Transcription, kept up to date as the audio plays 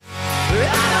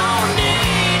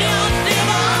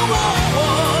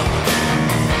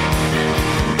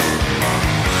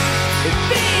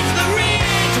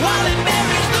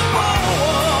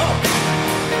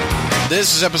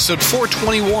This is episode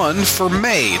 421 for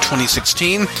May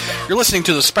 2016. You're listening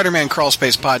to the Spider-Man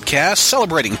Crawlspace podcast,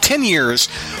 celebrating 10 years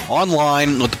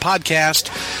online with the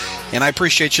podcast, and I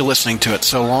appreciate you listening to it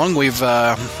so long. We've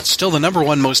still the number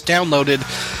one most downloaded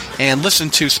and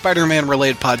listened to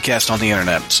Spider-Man-related podcast on the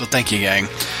internet, so thank you, gang.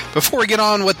 Before we get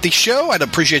on with the show, I'd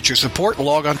appreciate your support.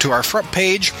 Log on to our front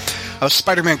page of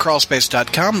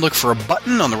SpidermanCrawlspace.com. Look for a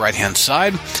button on the right-hand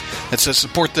side that says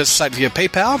support this site via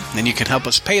PayPal, and you can help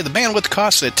us pay the bandwidth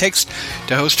costs that it takes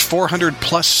to host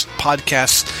 400-plus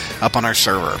podcasts up on our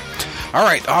server. All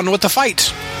right, on with the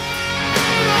fight.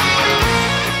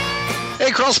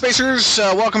 Hey, Crawlspacers,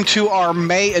 welcome to our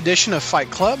May edition of Fight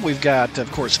Club. We've got,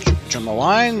 of course, George on the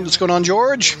line. What's going on,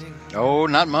 George? Oh,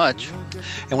 not much.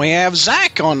 And we have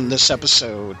Zach on this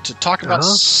episode to talk about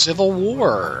Civil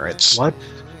War. What?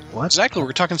 Exactly,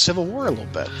 we're talking Civil War a little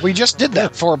bit. We just did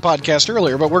that for a podcast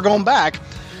earlier, but we're going back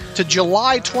to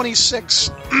July 26,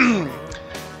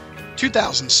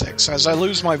 2006, as I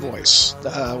lose my voice.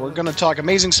 We're going to talk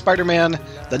Amazing Spider-Man,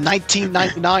 the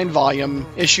 1999 volume,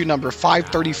 issue number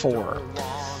 534.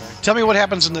 Tell me what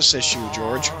happens in this issue,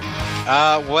 George.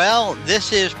 Well,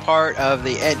 this is part of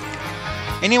the...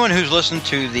 anyone who's listened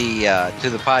to the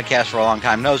podcast for a long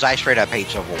time knows I straight up hate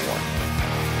Civil War.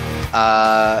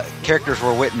 Characters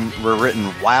were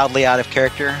written wildly out of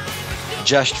character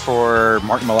just for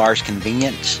Mark Millar's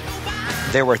convenience.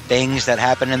 There were things that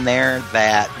happened in there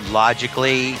that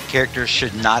logically characters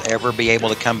should not ever be able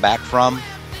to come back from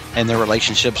in their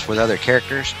relationships with other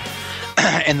characters.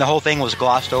 And the whole thing was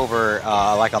glossed over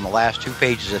like on the last 2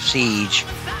 pages of Siege,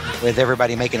 with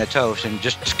everybody making a toast and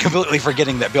just completely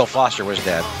forgetting that Bill Foster was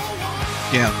dead.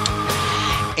 Yeah.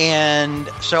 And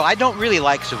so I don't really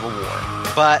like Civil War.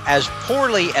 But as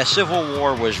poorly as Civil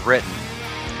War was written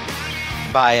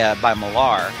by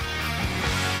Millar,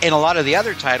 in a lot of the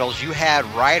other titles, you had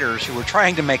writers who were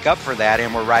trying to make up for that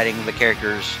and were writing the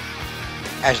characters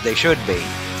as they should be.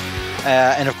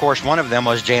 And of course, one of them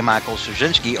was J. Michael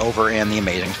Straczynski over in The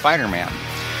Amazing Spider-Man.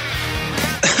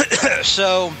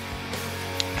 So,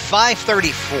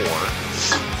 534.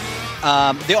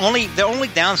 The only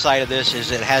downside of this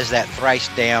is it has that thrice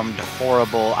damned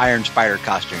horrible Iron Spider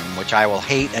costume, which I will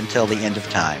hate until the end of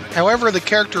time. However, the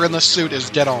character in the suit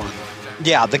is dead on.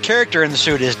 Yeah, the character in the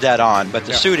suit is dead on, but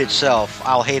the suit itself,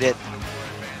 I'll hate it.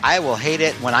 I will hate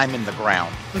it when I'm in the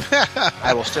ground.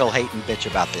 I will still hate and bitch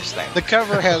about this thing. The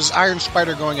cover has Iron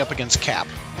Spider going up against Cap.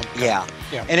 Yeah.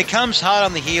 And it comes hot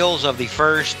on the heels of the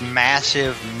first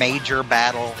massive major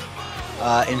battle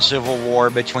in Civil War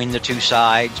between the two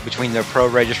sides, between the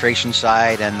pro-registration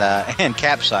side and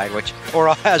Cap side, or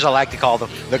as I like to call them,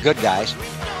 the good guys.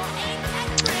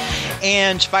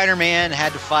 And Spider-Man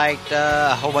had to fight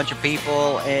a whole bunch of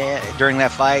people during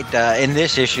that fight. In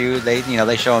this issue, they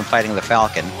show him fighting the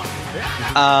Falcon.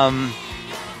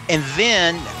 And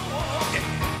then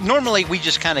normally we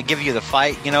just kind of give you the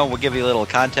fight, we'll give you a little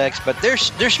context, but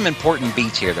there's some important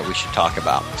beats here that we should talk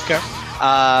about. Okay.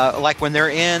 Like when they're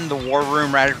in the war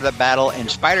room right after the battle and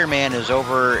Spider-Man is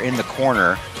over in the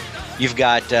corner, you've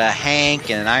got Hank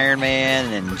and Iron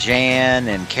Man and Jan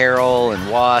and Carol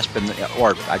and Wasp,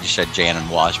 or I just said Jan and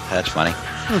Wasp, that's funny.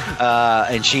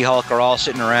 And She-Hulk are all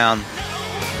sitting around,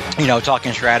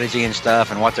 talking strategy and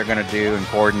stuff and what they're going to do and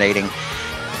coordinating.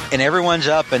 And everyone's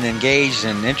up and engaged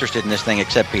and interested in this thing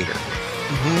except Peter.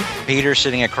 Mm-hmm. Peter's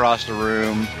sitting across the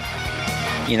room,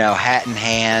 hat in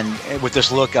hand, with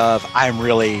this look of, I'm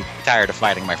really tired of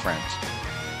fighting my friends.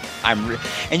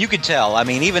 And you could tell,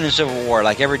 even in Civil War,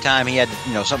 like every time he had,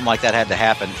 something like that had to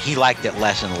happen, he liked it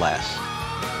less and less.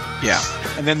 Yeah.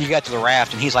 And then you got to the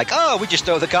raft, and he's like, oh, we just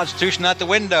throw the Constitution out the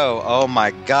window. Oh,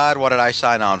 my God, what did I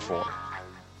sign on for?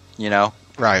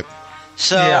 Right.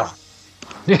 So,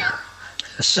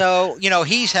 so,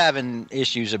 he's having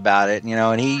issues about it,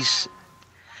 and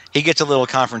he gets a little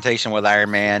confrontation with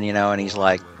Iron Man, and he's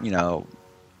like,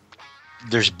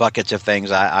 there's buckets of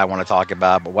things I want to talk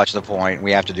about, but what's the point?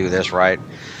 We have to do this, right?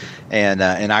 And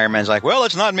Iron Man's like, well,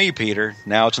 it's not me, Peter.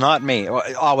 Now it's not me.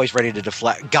 Always ready to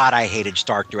deflect. God, I hated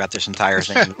Stark throughout this entire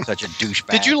thing. He was such a douchebag.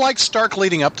 Did you like Stark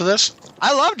leading up to this?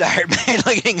 I loved Iron Man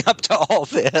leading up to all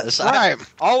this. Right. I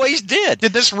always did.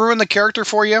 Did this ruin the character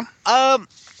for you?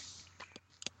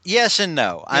 Yes and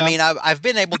no. Yeah. I've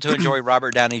been able to enjoy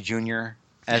Robert Downey Jr.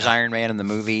 as Iron Man in the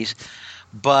movies,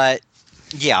 but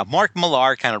yeah, Mark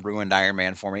Millar kind of ruined Iron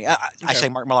Man for me. I say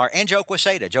Mark Millar and Joe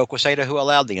Quesada, who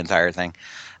allowed the entire thing.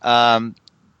 There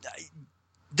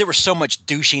was so much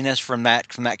douchiness from that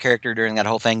character during that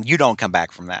whole thing. You don't come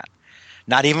back from that.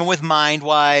 Not even with mind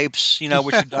wipes,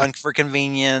 which are done for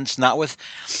convenience. Not with,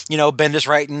 Bendis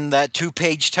writing that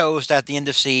 2-page toast at the end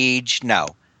of Siege. No.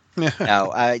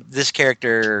 No. This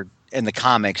character in the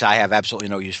comics I have absolutely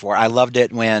no use for. I loved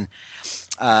it when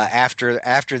after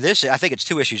this, I think it's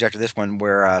 2 issues after this one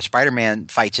where Spider-Man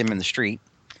fights him in the street.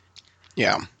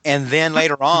 Yeah. And then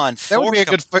later on, that would be a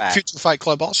good back. future Fight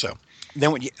Club also.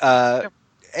 Then when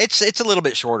it's a little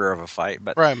bit shorter of a fight,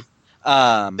 but right.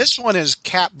 This one is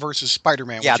Cap versus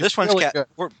Spider-Man. Yeah, this one's really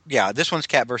Cap. This one's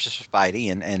Cap versus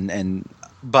Spidey, and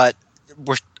but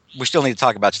we still need to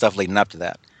talk about stuff leading up to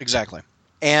that. Exactly.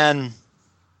 And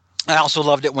I also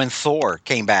loved it when Thor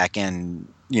came back, and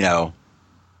I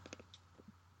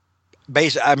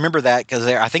remember that because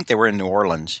I think they were in New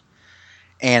Orleans,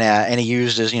 and he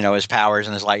used his powers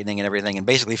and his lightning and everything, and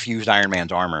basically fused Iron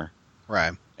Man's armor.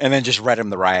 Right. And then just read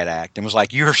him the riot act and was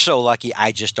like, "You're so lucky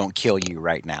I just don't kill you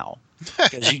right now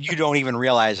because you don't even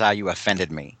realize how you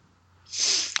offended me."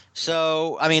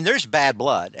 So, I mean, there's bad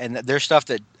blood, and there's stuff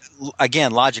that,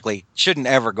 again, logically shouldn't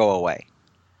ever go away.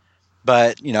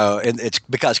 But, it's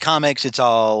because comics, it's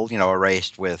all,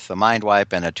 erased with a mind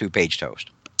wipe and a 2-page toast.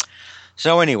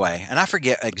 So anyway, and I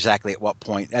forget exactly at what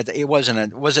point. It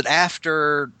wasn't was it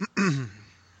after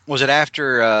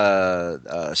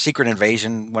Secret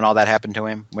Invasion when all that happened to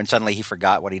him? When suddenly he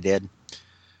forgot what he did?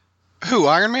 Who,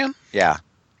 Iron Man? Yeah.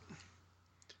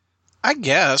 I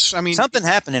guess. I mean, something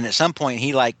happened, and at some point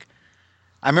he I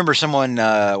remember someone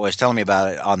was telling me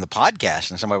about it on the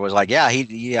podcast, and somebody was like, "Yeah,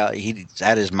 he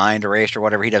had his mind erased or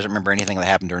whatever. He doesn't remember anything that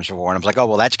happened during Civil War." And I was like, "Oh,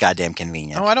 well, that's goddamn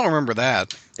convenient." Oh, I don't remember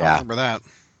that. I don't remember that.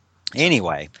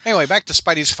 Anyway, back to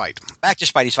Spidey's fight.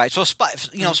 So,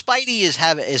 Spidey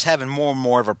is having more and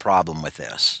more of a problem with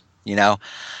this.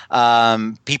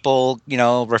 People,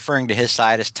 referring to his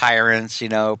side as tyrants.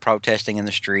 Protesting in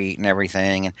the street and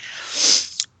everything, and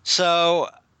so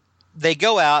they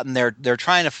go out and they're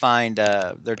trying to find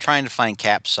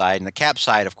Cap's side, and the Cap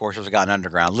side, of course, has gotten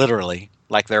underground, literally,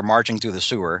 like they're marching through the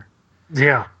sewer.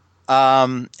 Yeah.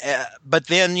 But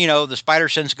then the spider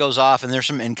sense goes off, and there's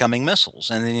some incoming missiles,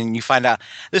 and then you find out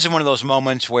this is one of those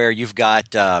moments where you've got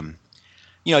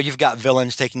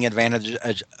villains taking advantage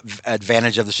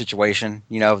of the situation.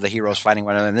 The heroes fighting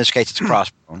one another. In this case, it's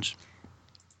Crossbones,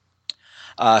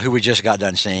 who we just got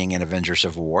done seeing in Avengers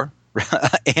Civil War,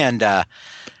 and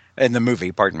in the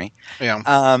movie, pardon me.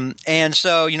 Yeah. And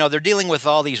so they're dealing with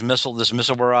all these this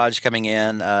missile barrage coming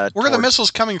in. Where are the missiles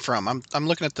coming from? I'm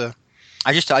looking at the.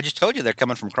 I just told you they're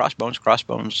coming from Crossbones.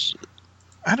 Crossbones.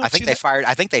 I think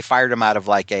they fired them out of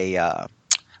like a.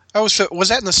 Oh, so was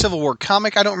that in the Civil War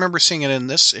comic? I don't remember seeing it in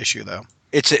this issue though.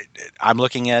 I'm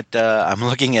looking at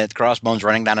Crossbones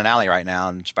running down an alley right now,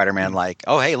 and Spider-Man like,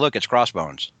 "Oh, hey, look, it's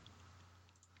Crossbones."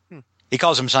 He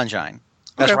calls him Sunshine.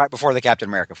 That's right before the Captain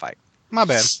America fight. My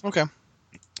bad. Okay.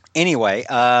 Anyway,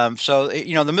 so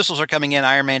the missiles are coming in.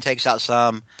 Iron Man takes out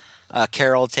some.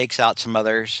 Carol takes out some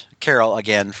others. Carol,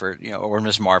 again, or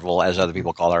Ms. Marvel, as other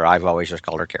people call her. I've always just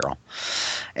called her Carol.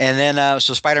 And then,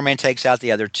 so Spider-Man takes out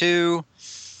the other 2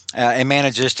 and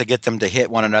manages to get them to hit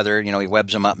one another. He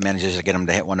webs them up, manages to get them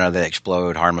to hit one another, they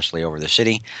explode harmlessly over the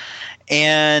city.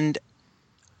 And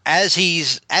as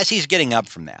he's getting up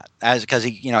from that, because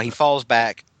he falls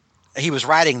back, he was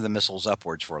riding the missiles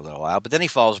upwards for a little while, but then he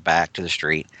falls back to the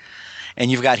street,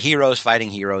 and you've got heroes fighting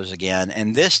heroes again,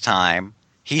 and this time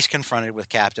he's confronted with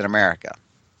Captain America.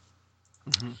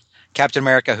 Mm-hmm. Captain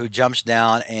America, who jumps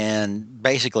down and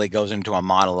basically goes into a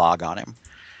monologue on him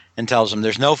and tells him,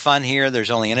 "There's no fun here.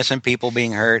 There's only innocent people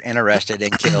being hurt and arrested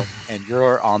and killed, and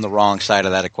you're on the wrong side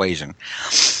of that equation."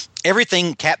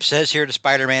 Everything Cap says here to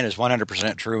Spider-Man is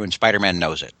 100% true, and Spider-Man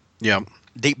knows it. Yeah.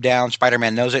 Deep down,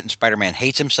 Spider-Man knows it, and Spider-Man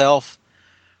hates himself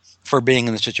for being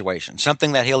in the situation.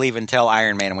 Something that he'll even tell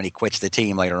Iron Man when he quits the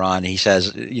team later on. He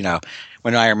says,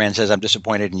 when Iron Man says, "I'm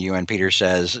disappointed in you," and Peter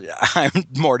says, "I'm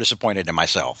more disappointed in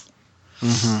myself."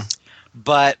 Mm-hmm.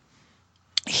 But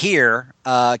here,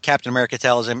 Captain America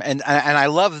tells him, and I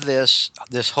love this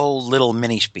whole little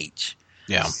mini speech.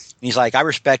 Yeah. He's like, "I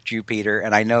respect you, Peter,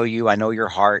 and I know you. I know your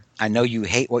heart. I know you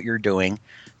hate what you're doing,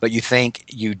 but you think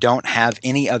you don't have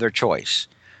any other choice.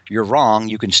 You're wrong.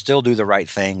 You can still do the right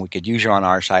thing. We could use you on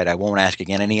our side. I won't ask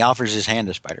again." And he offers his hand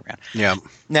to Spider-Man. Yeah.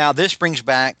 Now, this brings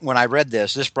back, when I read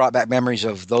this brought back memories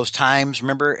of those times,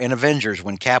 remember, in Avengers,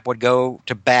 when Cap would go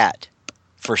to bat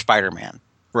for Spider-Man.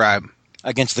 Right.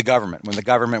 Against the government. When the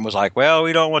government was like, "Well,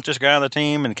 we don't want this guy on the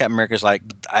team." And Captain America's like,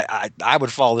 I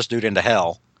would follow this dude into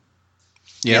hell.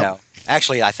 Yeah.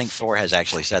 Actually, I think Thor has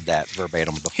actually said that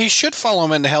verbatim before. He should follow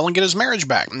him into hell and get his marriage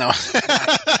back. No.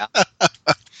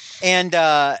 And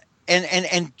the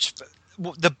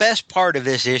best part of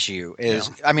this issue is,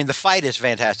 the fight is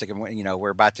fantastic, and we're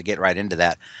about to get right into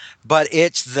that. But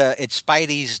it's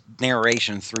Spidey's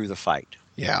narration through the fight.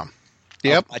 Yeah.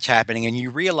 Yep. What's happening, and you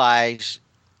realize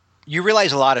you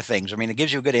realize a lot of things. I mean, it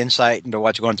gives you a good insight into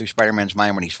what's going through Spider-Man's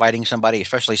mind when he's fighting somebody,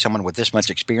 especially someone with this much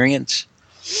experience.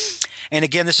 And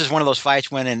again, this is one of those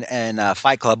fights when in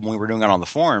Fight Club, when we were doing it on the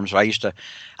forums, I used to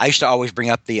always bring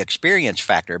up the experience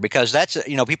factor, because that's,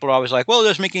 people are always like, well, it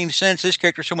doesn't make any sense. This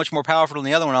character's so much more powerful than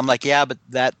the other one. I'm like, yeah, but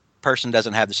that person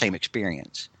doesn't have the same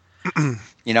experience.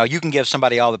 You can give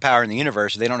somebody all the power in the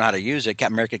universe. If they don't know how to use it,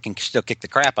 Captain America can still kick the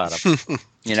crap out of them.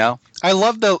 I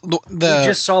love the We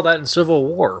just saw that in Civil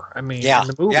War. I mean, in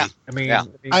the movie. Yeah. I mean, I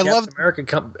Captain love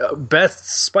America.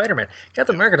 Best Spider-Man.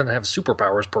 Captain America doesn't have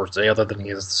superpowers per se, other than he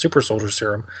has the super soldier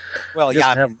serum. Well, He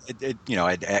yeah, doesn't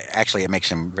it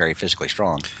makes him very physically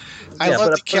strong. I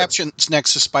love the captions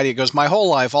next to Spidey. It goes, my whole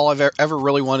life, all I've ever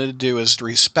really wanted to do is the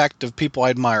respect of people I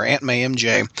admire, Aunt May,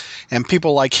 MJ, and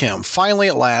people like him. Finally,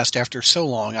 at last, after so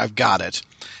long, I've got it.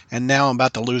 And now I'm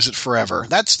about to lose it forever.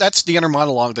 That's the inner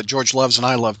monologue that George loves and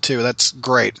I love, too. That's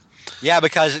great. Yeah,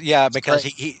 because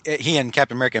he and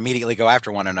Captain America immediately go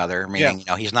after one another, meaning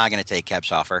he's not going to take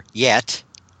Cap's offer yet.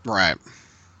 Right.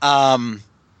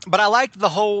 But I liked that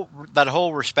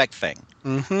whole respect thing.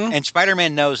 Mm-hmm. And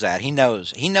Spider-Man knows that. He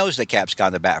knows that Cap's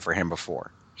gone to bat for him before.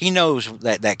 He knows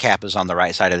that Cap is on the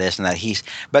right side of this, and that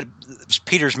but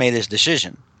Peter's made his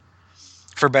decision,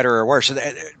 for better or worse.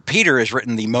 Peter has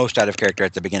written the most out of character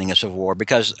at the beginning of Civil War,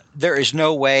 because there is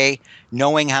no way,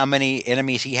 knowing how many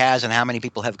enemies he has and how many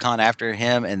people have gone after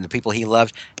him and the people he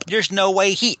loves, there's no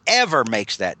way he ever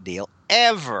makes that deal.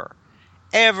 Ever.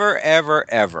 Ever, ever,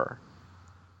 ever.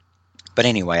 But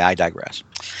anyway, I digress.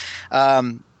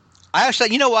 I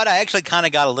actually kind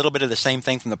of got a little bit of the same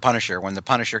thing from the Punisher, when the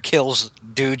Punisher kills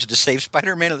dudes to save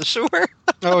Spider-Man of the sewer.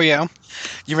 Oh, yeah.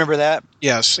 You remember that?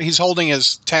 Yes. He's holding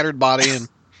his tattered body. And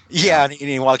yeah, and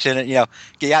he walks in and,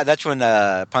 that's when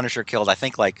Punisher killed, I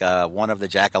think, one of the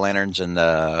Jack-o'-lanterns and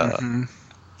the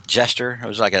Jester. It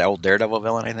was like an old Daredevil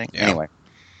villain, I think. Yeah. Anyway.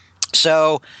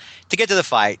 So, to get to the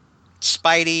fight,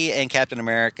 Spidey and Captain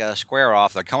America square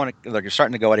off. They're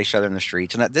starting to go at each other in the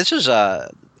streets. And this is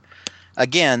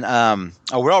again,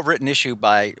 a well-written issue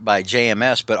by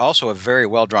JMS, but also a very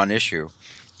well-drawn issue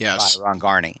by Ron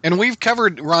Garney. And we've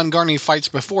covered Ron Garney fights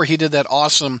before. He did that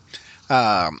awesome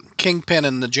Kingpin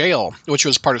in the jail, which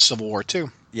was part of Civil War,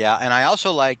 too. Yeah, and I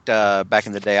also liked, back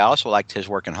in the day, his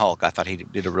work in Hulk. I thought he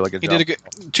did a really good job.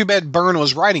 Too bad Byrne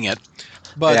was writing it.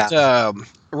 But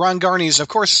Ron Garney's, of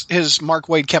course, his Mark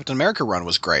Waid Captain America run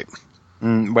was great.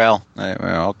 Well,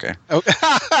 okay. Oh.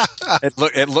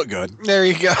 It looked good. There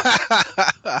you go.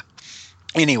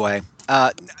 Anyway,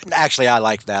 actually, I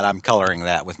like that. I'm coloring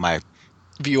that with my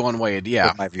view on Waid. Yeah,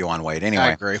 with my view on Waid. Anyway,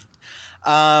 I agree.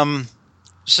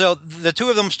 So the two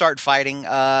of them start fighting.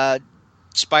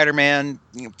 Spider-Man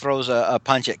throws a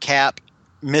punch at Cap,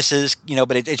 misses,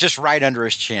 but it's just right under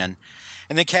his chin,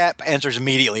 and then Cap answers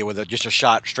immediately with just a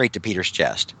shot straight to Peter's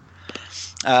chest.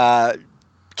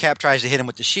 Cap tries to hit him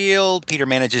with the shield. Peter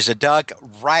manages to duck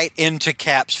right into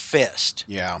Cap's fist.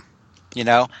 Yeah.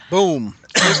 Boom.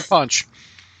 His punch.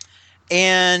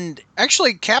 And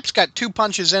actually, Cap's got two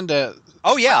punches into...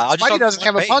 Oh, yeah. Spidey doesn't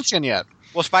have a punch in yet.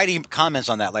 Well, Spidey comments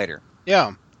on that later.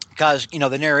 Yeah. Because,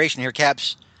 the narration here,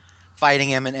 Cap's fighting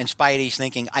him, and Spidey's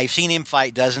thinking, I've seen him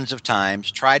fight dozens of times,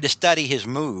 tried to study his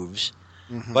moves,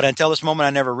 but until this moment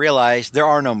I never realized there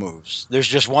are no moves. There's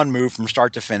just one move from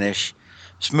start to finish.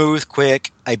 Smooth,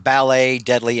 quick, a ballet,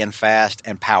 deadly, and fast,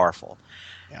 and powerful.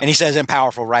 Yeah. And he says, "And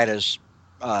powerful," right as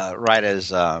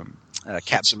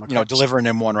Cap's, delivering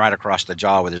him one right across the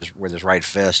jaw with his right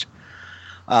fist.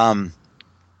 Then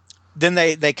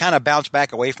they kind of bounce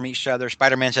back away from each other.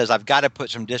 Spider-Man says, "I've got to put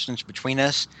some distance between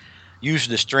us. Use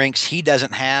the strengths he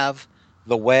doesn't have,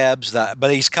 the webs,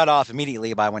 but he's cut off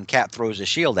immediately by when Cap throws his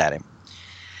shield at him."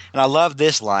 And I love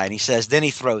this line. He says, then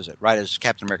he throws it, right as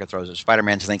Captain America throws it.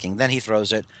 Spider-Man's thinking, then he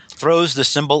throws it, throws the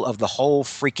symbol of the whole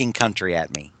freaking country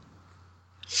at me.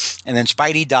 And then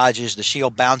Spidey dodges, the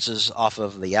shield bounces off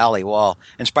of the alley wall,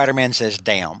 and Spider-Man says,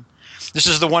 damn. This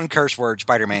is the one curse word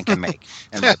Spider-Man can make.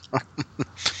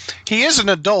 He is an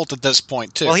adult at this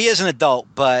point, too. Well, he is an adult,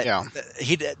 but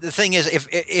the thing is,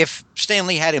 if Stan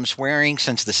Lee had him swearing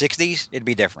since the 60s, it'd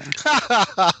be different.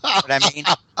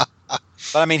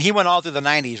 But I mean, he went all through the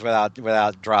 90s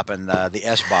without dropping the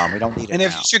S-bomb. We don't need it And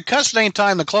if you should cuss at any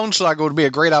time, the Clone Saga would be a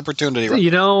great opportunity. Right?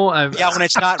 When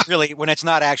it's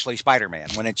not actually Spider-Man,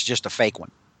 when it's just a fake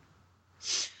one.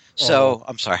 So,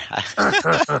 I'm sorry.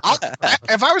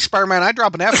 If I was Spider-Man, I'd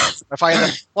drop an F if I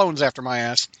had clones after my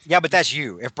ass. Yeah, but that's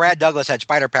you. If Brad Douglas had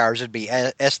spider powers, it'd be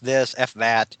S this, F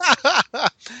that.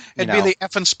 It'd be the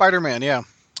F in Spider-Man, yeah.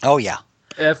 Oh, yeah.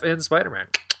 F in Spider-Man.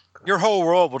 Your whole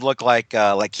world would look like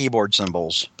keyboard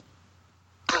symbols.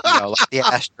 Like the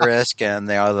asterisk and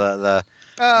the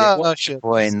Oh, shit.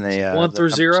 Boy, in the 1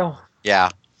 through 0. Yeah.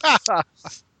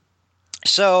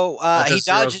 So he Just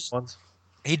zeros dodges. and ones.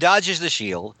 He dodges the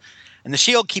shield, and the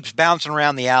shield keeps bouncing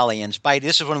around the alley. And Spidey,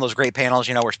 this is one of those great panels,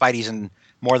 where Spidey's in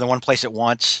more than one place at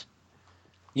once.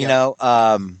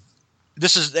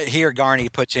 This is here. Garney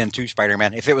puts in 2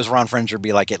 Spider-Man. If it was Ron Frenzer, it'd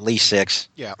be like at least 6.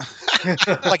 Yeah.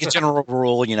 Like a general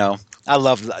rule, I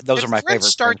love those. Are my favorite.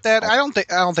 Start that. I don't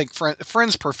think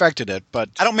Friends perfected it, but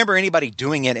I don't remember anybody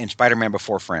doing it in Spider-Man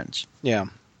before Friends. yeah,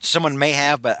 Someone may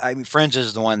have, but Friends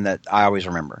is the one that I always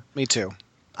remember. me too.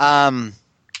 And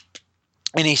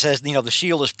he says, the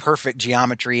shield is perfect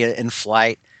geometry in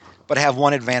flight, but I have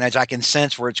one advantage. I can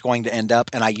sense where it's going to end up,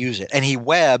 and I use it. And he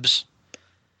webs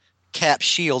Cap's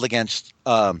shield against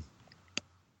a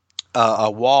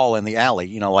wall in the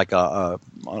alley, like a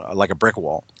brick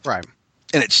wall. Right.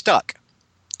 And it's stuck.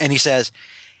 And he says,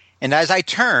 and as I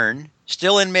turn,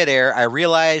 still in midair, I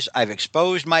realize I've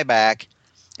exposed my back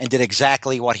and did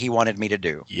exactly what he wanted me to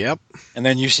do. Yep. And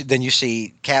then you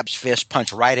see Cap's fist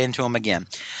punch right into him again.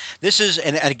 This is,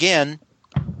 and again,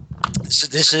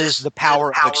 this is the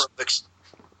power of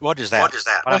what is that?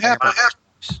 What happened?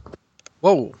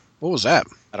 Whoa! What was that?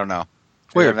 I don't know.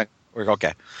 Weird. We're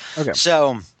okay. Okay.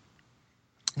 So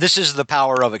this is the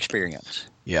power of experience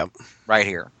Yep. right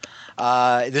here.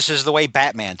 This is the way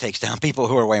Batman takes down people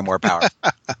who are way more powerful,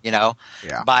 Yeah.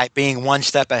 by being one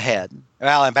step ahead.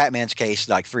 Well, in Batman's case,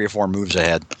 like 3 or 4 moves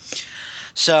ahead.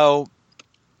 So,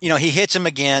 he hits him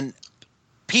again.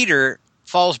 Peter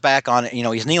falls back on it.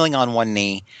 He's kneeling on one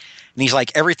knee, and he's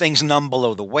like, everything's numb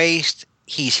below the waist.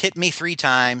 He's hit me 3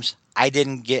 times. I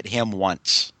didn't get him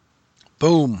once.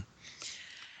 Boom.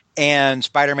 And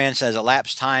Spider-Man says,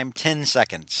 elapsed time 10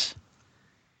 seconds.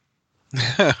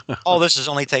 Oh, this has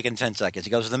only taken 10 seconds. He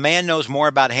goes, the man knows more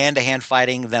about hand-to-hand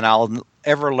fighting than I'll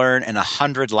ever learn in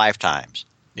 100 lifetimes.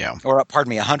 Yeah. Or, pardon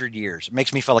me, 100 years. It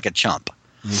makes me feel like a chump.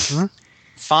 Mm-hmm.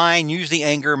 Fine, use the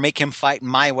anger, make him fight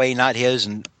my way, not his.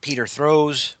 And Peter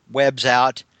throws webs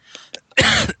out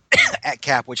at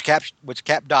Cap, which Cap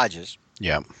dodges.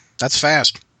 Yeah. That's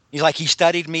fast. He's like, he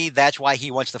studied me. That's why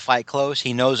he wants to fight close.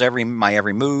 He knows my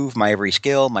every move, my every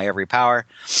skill, my every power.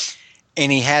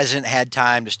 And he hasn't had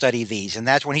time to study these. And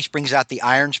that's when he brings out the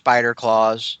Iron Spider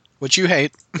claws, Which you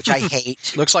hate. which I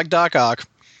hate. Looks like Doc Ock.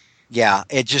 Yeah,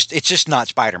 it's just not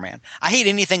Spider-Man. I hate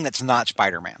anything that's not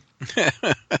Spider-Man.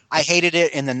 I hated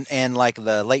it in like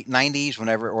the late 90s,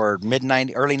 or mid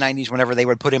 90s, early 90s, whenever they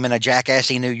would put him in a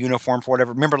jackassy new uniform for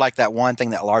whatever. Remember, like that one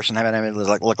thing that Larson had, it was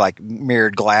like looked like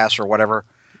mirrored glass or whatever.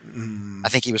 I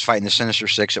think he was fighting the Sinister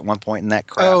Six at one point in that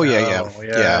crap. Oh yeah.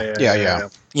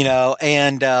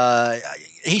 And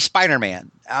he's Spider-Man.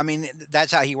 I mean,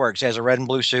 that's how he works. He has a red and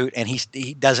blue suit, and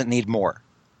he doesn't need more.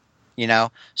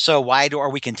 So why are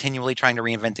we continually trying to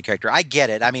reinvent the character? I get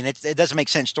it. I mean, it doesn't make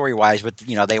sense story-wise, but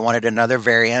they wanted another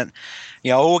variant. We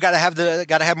got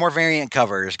to have more variant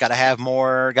covers. Got to have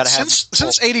more.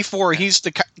 Since '84, he's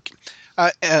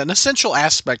an essential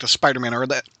aspect of Spider-Man, or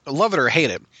that love it or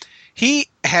hate it. He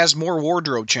has more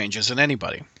wardrobe changes than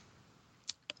anybody.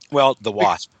 Well, the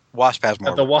Wasp. Wasp has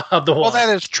more. The Wasp. Well, that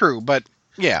is true, but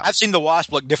yeah, I've seen the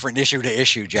Wasp look different issue to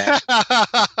issue, Jack.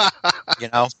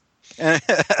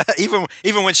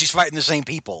 Even when she's fighting the same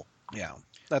people. Yeah,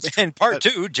 that's in part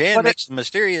 2. Jan makes the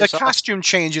mysterious. The costume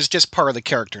change is just part of the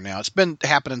character now. It's been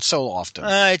happening so often.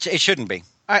 It shouldn't be.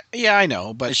 I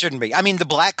know, but it shouldn't be. I mean, the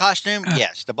black costume.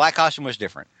 Yes, the black costume was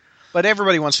different. But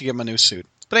everybody wants to give him a new suit.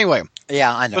 But anyway,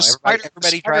 yeah, I know.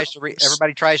 Everybody tries to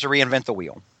reinvent the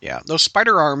wheel. Yeah, those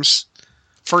spider arms,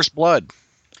 first blood.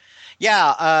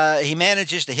 Yeah, he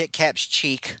manages to hit Cap's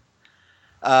cheek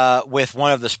with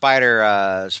one of the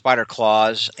spider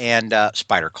claws and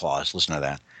spider claws. Listen to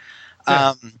that.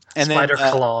 And spider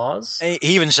then, claws. He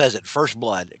even says it, first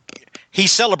blood.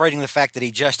 He's celebrating the fact that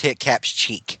he just hit Cap's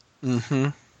cheek.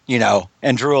 Mm-hmm.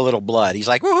 And drew a little blood. He's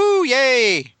like, woohoo,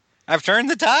 yay! I've turned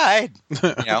the tide.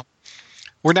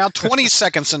 We're now 20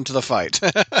 seconds into the fight.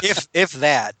 if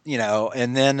that,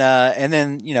 and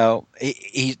then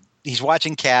he's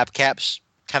watching Cap. Cap's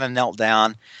kind of knelt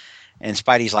down, and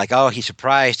Spidey's like, oh, he's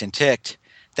surprised and ticked.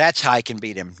 That's how I can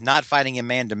beat him. Not fighting him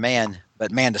man to man,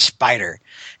 but man to spider.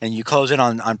 And you close in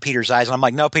on Peter's eyes, and I'm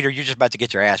like, no, Peter, you're just about to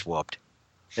get your ass whooped.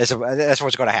 That's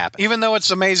what's going to happen. Even though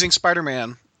it's Amazing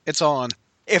Spider-Man, it's on.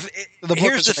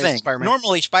 Here's the thing. Spider-Man.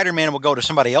 Normally, Spider-Man will go to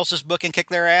somebody else's book and kick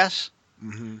their ass.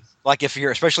 Mm-hmm. Like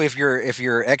especially if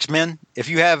you're X-Men, if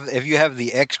you have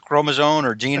the X chromosome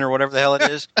or gene or whatever the hell it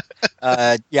is,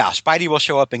 Spidey will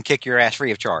show up and kick your ass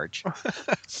free of charge.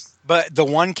 But the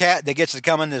one cat that gets to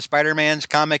come into Spider-Man's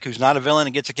comic who's not a villain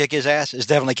and gets to kick his ass is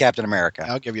definitely Captain America.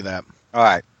 I'll give you that. All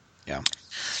right. Yeah.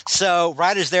 So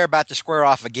right as they're about to square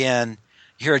off again,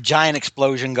 hear a giant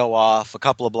explosion go off a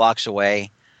couple of blocks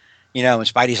away. And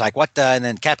Spidey's like, what the? And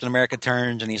then Captain America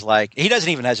turns and he's like, he doesn't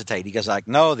even hesitate. He goes like,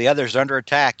 no, the others are under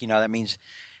attack. That means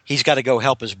he's got to go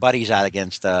help his buddies out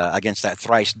against that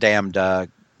thrice damned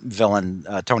villain,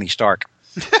 Tony Stark.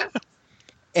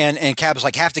 and Cap is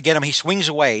like, have to get him. He swings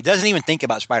away. He doesn't even think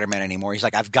about Spider-Man anymore. He's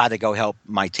like, I've got to go help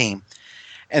my team.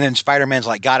 And then Spider-Man's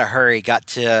like, got to hurry, got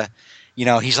to,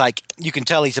 he's like, you can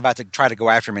tell he's about to try to go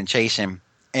after him and chase him.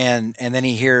 And then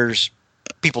he hears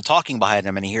people talking behind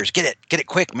him, and he hears, get it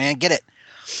quick, man, get it.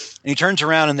 And he turns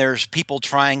around, and there's people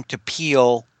trying to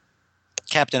peel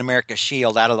Captain America's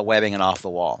shield out of the webbing and off the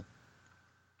wall.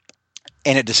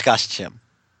 And it disgusts him.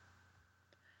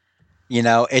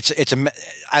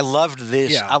 I loved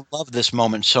this. Yeah. I love this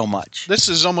moment so much. This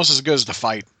is almost as good as the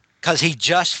fight. Because he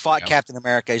just fought Captain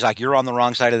America. He's like, you're on the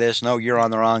wrong side of this. No, you're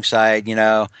on the wrong side,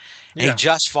 And he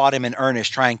just fought him in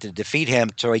earnest, trying to defeat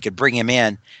him so he could bring him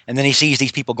in. And then he sees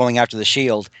these people going after the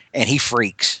shield, and he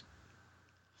freaks.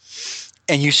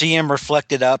 And you see him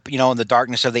reflected up, in the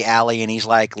darkness of the alley, and he's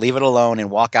like, leave it alone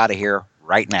and walk out of here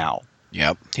right now.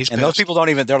 Yep. He's and pissed. those people don't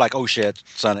even, they're like, oh shit,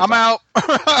 son. I'm out.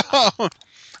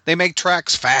 They make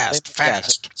tracks fast.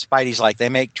 Spidey's like, they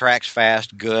make tracks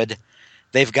fast, good.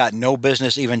 They've got no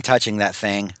business even touching that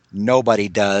thing. Nobody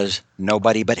does.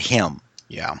 Nobody but him.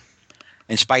 Yeah.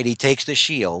 And Spidey takes the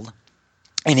shield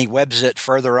and he webs it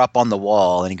further up on the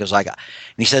wall. And he goes like, and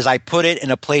he says, I put it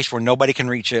in a place where nobody can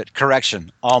reach it.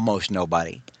 Correction, almost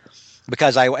nobody.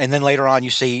 And then later on you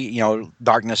see,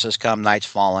 darkness has come, night's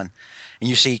fallen. And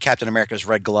you see Captain America's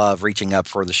red glove reaching up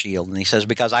for the shield. And he says,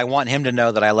 because I want him to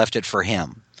know that I left it for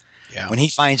him. Yeah. When he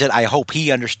finds it, I hope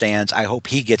he understands. I hope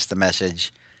he gets the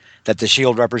message that the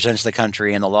shield represents the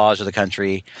country, and the laws of the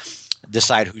country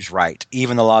decide who's right.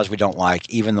 Even the laws we don't like,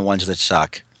 even the ones that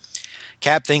suck.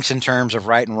 Cap thinks in terms of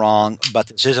right and wrong, but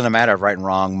this isn't a matter of right and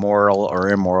wrong, moral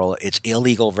or immoral. It's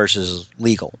illegal versus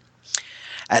legal.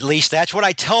 At least that's what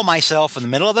I tell myself in the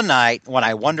middle of the night when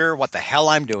I wonder what the hell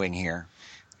I'm doing here.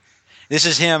 This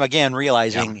is him, again,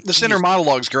 realizing this inner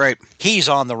monologue's great. He's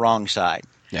on the wrong side.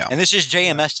 Yeah. And this is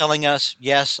JMS telling us,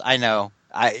 yes, I know.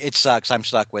 It sucks. I'm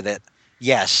stuck with it.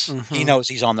 Yes, He knows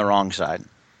he's on the wrong side.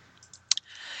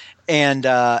 And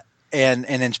then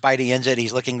Spidey ends it.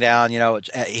 He's looking down.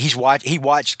 He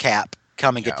watched Cap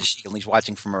come and get the shield. He's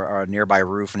watching from a nearby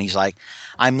roof, and he's like,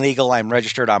 I'm legal, I'm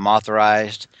registered, I'm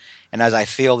authorized. And as I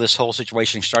feel this whole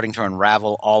situation starting to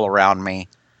unravel all around me,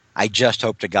 I just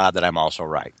hope to God that I'm also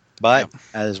right. But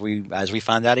as we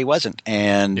find out, he wasn't,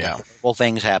 and well,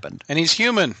 things happened. And he's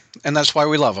human, and that's why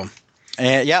we love him.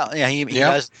 And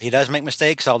he does make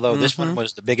mistakes. Although this one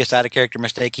was the biggest out of character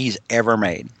mistake he's ever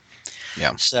made.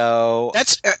 Yeah. So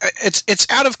that's it's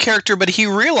out of character, but he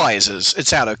realizes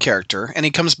it's out of character, and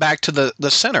he comes back to the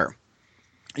center.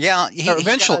 Yeah,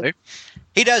 eventually.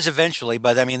 He does eventually,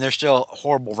 but I mean, there's still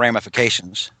horrible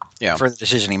ramifications for the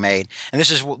decision he made. And this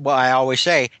is what I always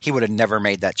say: he would have never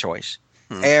made that choice.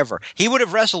 Ever. He would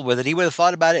have wrestled with it. He would have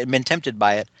thought about it and been tempted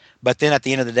by it. But then at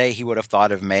the end of the day, he would have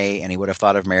thought of May and he would have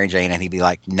thought of Mary Jane, and he'd be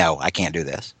like, no, I can't do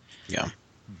this. Yeah.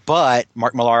 But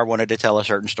Mark Millar wanted to tell a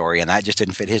certain story, and that just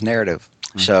didn't fit his narrative.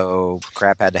 So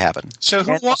crap had to happen.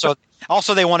 So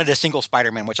also, they wanted a single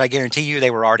Spider-Man, which I guarantee you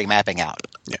they were already mapping out.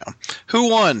 Yeah. Who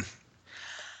won?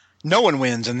 No one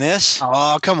wins in this.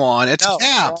 Oh, come on. It's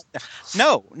Cap.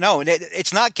 No,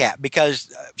 it's not Cap,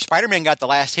 because Spider-Man got the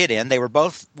last hit in. They were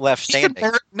both left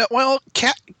standing.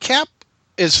 Cap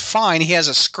is fine. He has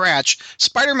a scratch.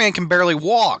 Spider-Man can barely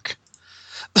walk.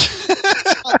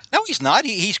 No, he's not.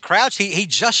 He's crouched. He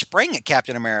just sprang at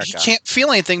Captain America. He can't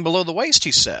feel anything below the waist,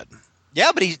 he said.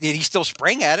 Yeah, but he still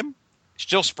sprang at him.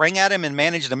 Still sprang at him and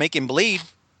managed to make him bleed.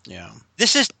 Yeah.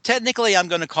 This is technically, I'm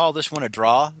going to call this one a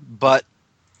draw, but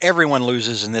everyone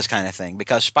loses in this kind of thing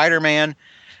because Spider-Man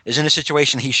is in a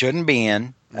situation he shouldn't be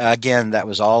in. Again, that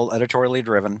was all editorially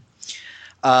driven.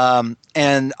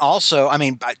 And also, I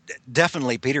mean,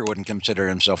 definitely Peter wouldn't consider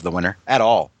himself the winner at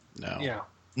all. No. Yeah.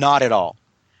 Not at all.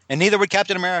 And neither would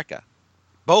Captain America.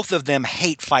 Both of them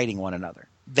hate fighting one another.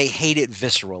 They hate it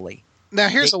viscerally. Now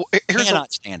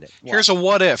cannot stand it. Here's a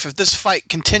what if. If this fight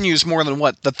continues more than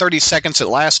the 30 seconds it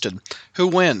lasted, who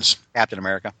wins? Captain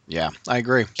America. Yeah, I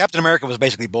agree. Captain America was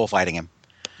basically bullfighting him.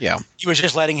 Yeah. He was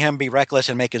just letting him be reckless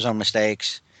and make his own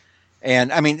mistakes.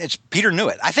 And I mean, Peter knew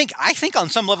it. I think on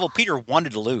some level Peter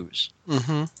wanted to lose.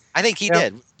 Mm-hmm. I think he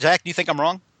did. Zach, do you think I'm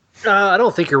wrong? I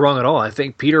don't think you're wrong at all. I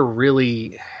think Peter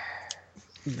really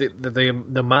the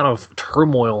amount of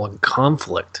turmoil and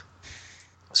conflict.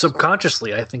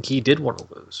 Subconsciously, I think he did want to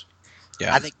lose.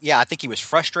 I think he was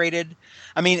frustrated.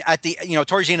 I mean, at the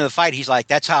towards the end of the fight, he's like,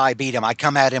 "That's how I beat him. I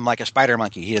come at him like a spider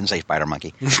monkey." He didn't say spider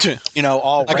monkey.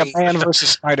 All like rage. a man versus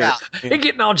spider. Yeah. You're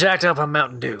getting all jacked up on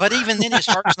Mountain Dew. But even then, his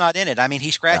heart's not in it. I mean,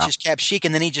 he scratches Cap's cheek,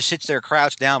 and then he just sits there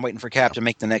crouched down, waiting for Cap to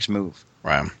make the next move.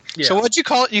 Right. Yeah. So what'd you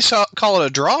call it? Call it a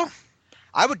draw?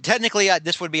 I would technically,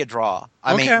 this would be a draw.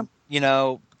 I Okay.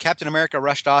 mean, Captain America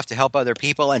rushed off to help other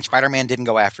people, and Spider-Man didn't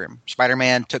go after him.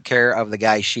 Spider-Man took care of the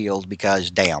guy's shield because,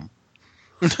 damn.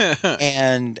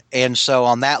 and so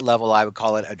on that level, I would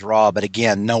call it a draw. But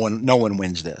again, no one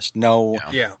wins this. No,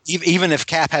 Yeah. Even if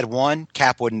Cap had won,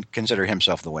 Cap wouldn't consider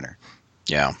himself the winner.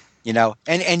 Yeah.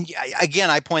 And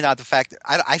again, I point out the fact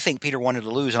that I think Peter wanted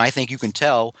to lose, and I think you can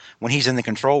tell when he's in the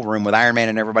control room with Iron Man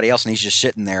and everybody else, and he's just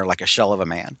sitting there like a shell of a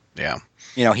man. Yeah.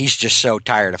 He's just so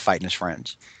tired of fighting his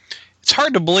friends. It's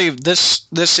hard to believe this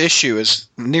issue is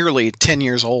nearly 10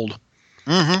 years old.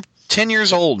 Mm-hmm. 10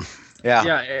 years old. Yeah.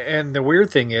 Yeah, and the weird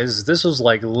thing is, this was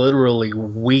like literally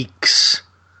weeks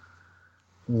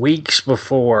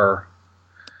before.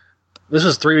 This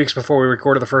was 3 weeks before we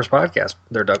recorded the first podcast.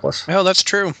 There, Douglas. Oh, that's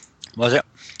true. Was it?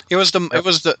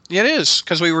 It is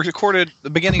because we recorded the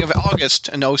beginning of August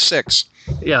in 06.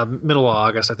 Yeah, middle of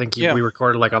August. I think Yeah. we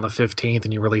recorded like on the 15th,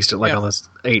 and you released it like on the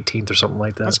 18th or something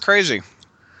like that. That's crazy.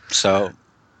 So,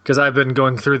 Because I've been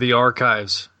going through the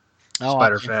archives, Oh,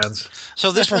 Spider okay. fans.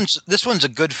 so this one's a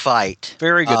good fight.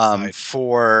 Very good fight.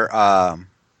 For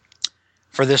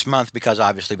this month because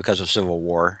of Civil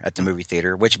War at the movie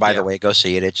theater. Which, by the way, go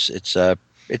see it. It's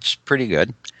pretty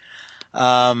good.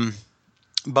 But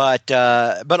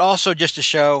also just to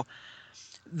show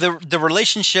the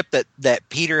relationship that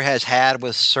Peter has had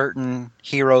with certain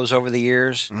heroes over the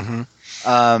years.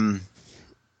 Mm-hmm.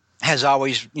 Has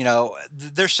always,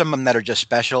 there's some of them that are just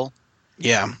special.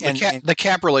 Yeah. The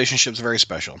Cap relationship's very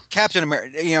special. Captain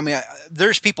America,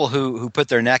 there's people who put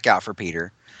their neck out for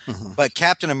Peter, Mhm. but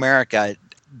Captain America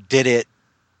did it,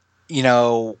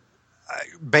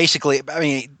 basically,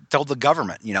 told the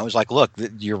government, it was like, look,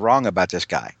 you're wrong about this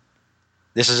guy.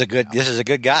 This is a good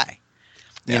guy,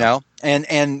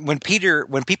 and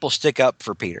when people stick up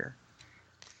for Peter,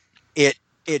 it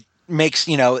makes,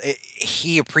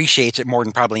 he appreciates it more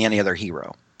than probably any other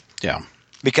hero. Yeah.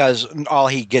 Because all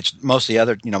he gets most of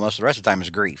the rest of the time is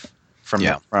grief from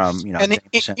And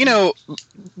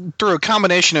through a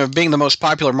combination of being the most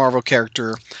popular Marvel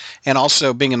character and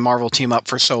also being in Marvel Team Up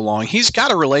for so long, he's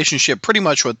got a relationship pretty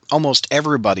much with almost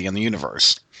everybody in the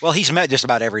universe. Well, he's met just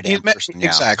about every damn person. Yeah.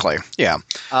 Exactly. Yeah.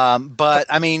 But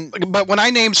when I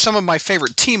named some of my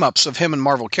favorite team ups of him and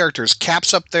Marvel characters,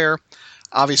 Cap's up there.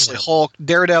 Obviously, Hulk,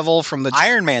 Daredevil from the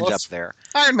Iron Man's up there.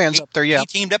 Iron Man's up there. Yeah. He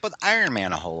teamed up with Iron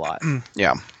Man a whole lot.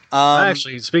 Yeah. I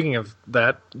actually, speaking of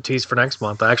that, tease for next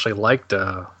month, I actually liked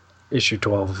issue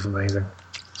 12 of Amazing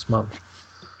this month.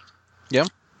 Yeah.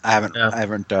 I haven't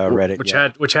read it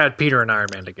yet. Which had Peter and Iron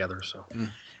Man together. So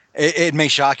It may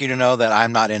shock you to know that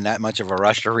I'm not in that much of a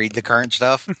rush to read the current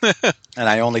stuff, and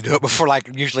I only do it before,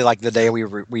 usually the day we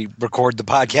record the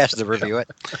podcast to review it.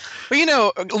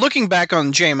 But looking back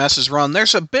on JMS's run,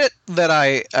 there's a bit that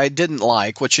I didn't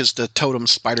like, which is the totem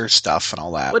spider stuff and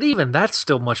all that. but even that's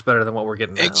still much better than what we're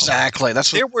getting now. Exactly.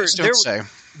 That's what I would say.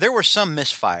 There were some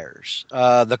misfires.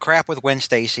 The crap with Gwen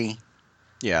Stacy.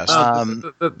 Yes. Well,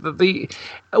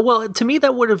 to me, I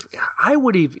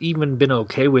would have even been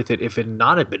okay with it if it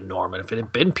not had been Norman, if it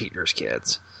had been Peter's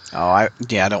kids. I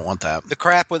don't want that. The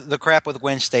crap with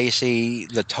Gwen Stacy,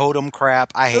 the totem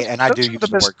crap. I hate, and I do use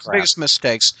the word crap. Biggest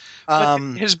mistakes. But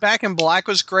his Back in Black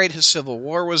was great. His Civil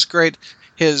War was great.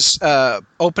 His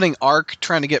opening arc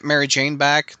trying to get Mary Jane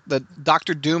back. The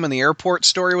Doctor Doom in the airport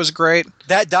story was great.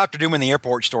 That Doctor Doom in the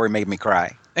airport story made me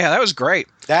cry. Yeah, that was great.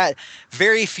 That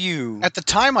very few. At the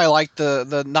time, I liked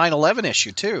the 9/11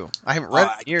 issue too. I haven't read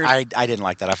it in years. I didn't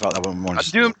like that. I felt that one more.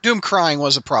 Doom crying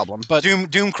was a problem, but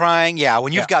Doom crying. Yeah,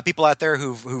 when you've got people out there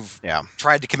who've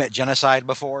tried to commit genocide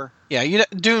before. Yeah,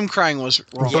 Doom crying was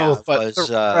wrong, but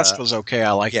the rest was okay.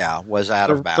 I like. Yeah, was out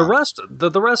of bounds.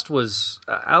 The rest was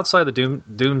outside the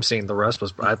Doom scene. The rest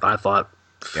was I thought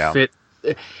fit.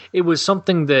 It was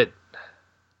something that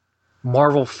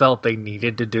Marvel felt they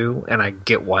needed to do, and I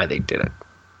get why they did it.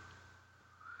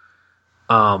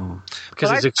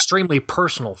 Because it's extremely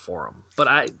personal for him. But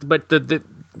I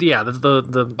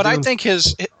think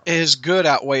his good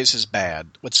outweighs his bad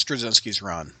with Straczynski's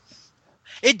run.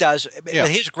 It does. Yeah.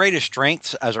 His greatest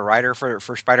strengths as a writer for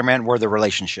Spider-Man were the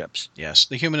relationships. Yes,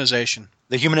 the humanization.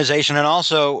 And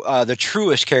also the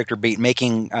truest character beat,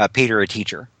 making Peter a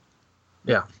teacher.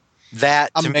 Yeah.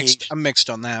 That I'm mixed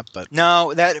on that, but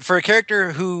no, that for a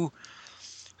character who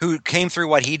came through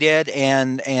what he did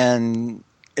and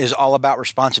is all about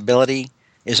responsibility,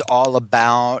 is all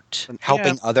about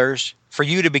helping others. For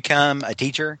you to become a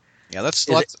teacher, that's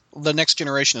the next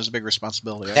generation is a big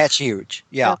responsibility. Right? That's huge.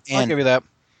 Yeah, I'll give you that.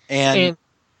 And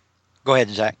go ahead,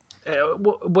 Zach.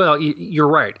 Well, you're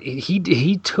right.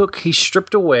 He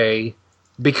stripped away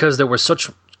because there was such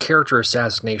character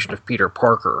assassination of Peter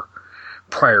Parker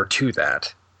prior to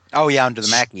that. Oh yeah, into the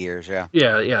Mackey years. Yeah.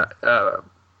 Yeah.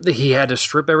 He had to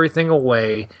strip everything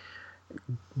away,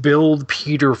 build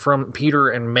Peter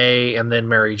and May and then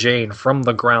Mary Jane from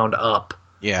the ground up.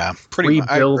 Yeah, pretty much.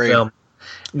 Rebuild them.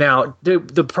 Now,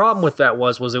 the problem with that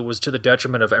was it was to the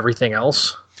detriment of everything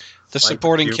else. The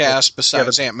supporting cast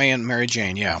besides Aunt May and Mary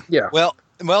Jane, yeah. Well,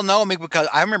 no, because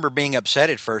I remember being upset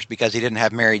at first because he didn't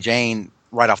have Mary Jane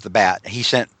right off the bat. He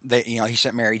sent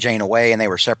Mary Jane away and they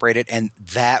were separated, and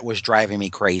that was driving me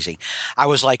crazy. I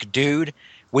was like, dude,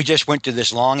 we just went through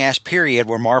this long ass period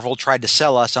where Marvel tried to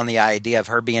sell us on the idea of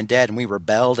her being dead, and we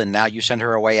rebelled, and now you send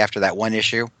her away after that one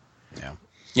issue. Yeah.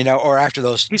 Or after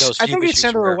those. I think he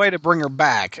sent her away to bring her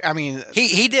back. I mean,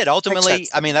 he did ultimately.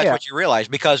 I mean, that's what you realize,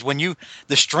 because when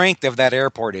the strength of that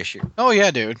airport issue. Oh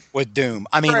yeah, dude. With Doom,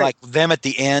 I mean, like them at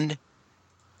the end.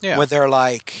 Yeah. Where they're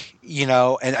like,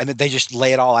 and they just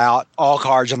lay it all out, all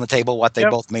cards on the table, what they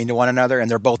both mean to one another, and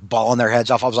they're both bawling their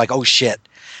heads off. I was like, oh shit.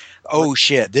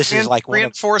 This is like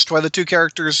reinforced why the two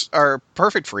characters are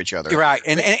perfect for each other. Right.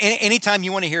 And anytime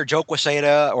you want to hear Joe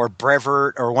Quesada or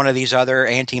Brevoort or one of these other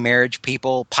anti-marriage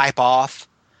people pipe off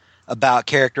about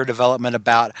character development,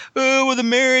 about, well, the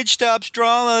marriage stops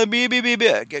drama,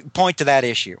 point to that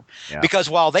issue. Yeah. Because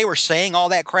while they were saying all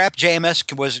that crap,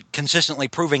 JMS was consistently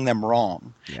proving them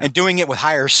wrong and doing it with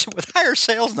higher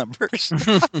sales numbers.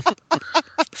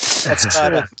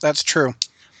 That's true.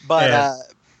 But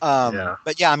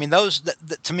I mean, those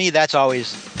to me, that's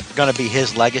always going to be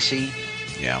his legacy.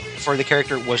 Yeah. For the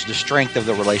character was the strength of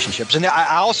the relationships, and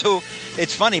I also,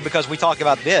 it's funny because we talk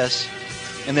about this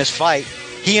in this fight.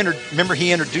 He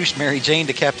introduced Mary Jane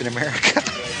to Captain America.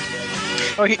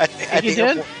 Oh, he did?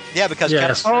 Airport. Yeah, because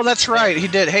that's right, he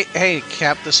did. Hey,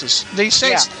 Cap, this is. Did he say?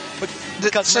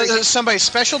 Yeah, somebody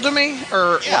special to me,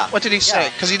 or what did he say?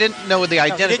 Because he didn't know the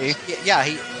identity. He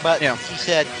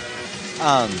said.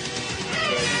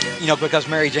 Because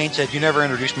Mary Jane said, you never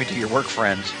introduced me to your work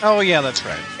friends. Oh, yeah, that's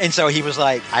right. And so he was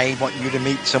like, I want you to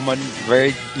meet someone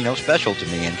very, special to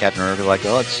me. And Captain America was like,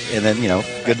 oh,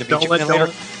 good to meet you.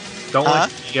 Don't let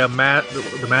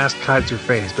the mask hide your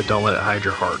face, but don't let it hide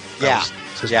your heart. That's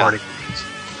his party.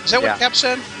 Is that what Cap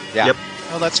said? Yeah. Yep.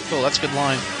 Oh, that's cool. That's a good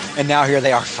line. And now here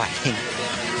they are fighting.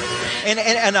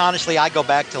 And honestly, I go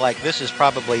back to, like, this is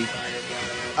probably...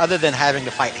 Other than having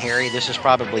to fight Harry, this is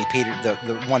probably Peter,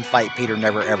 the one fight Peter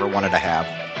never ever wanted to have.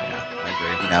 Yeah, I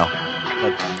agree.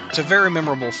 But it's a very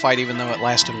memorable fight, even though it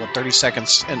lasted 30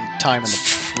 seconds in time in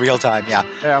the real time. Yeah.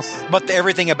 Yeah. But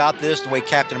everything about this, the way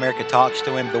Captain America talks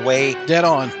to him, the way dead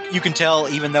on, you can tell.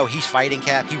 Even though he's fighting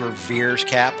Cap, he reveres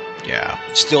Cap. Yeah.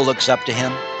 Still looks up to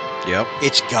him. Yep.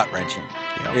 It's gut wrenching.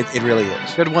 Yep. It really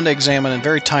is. Good one to examine and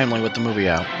very timely with the movie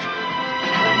out.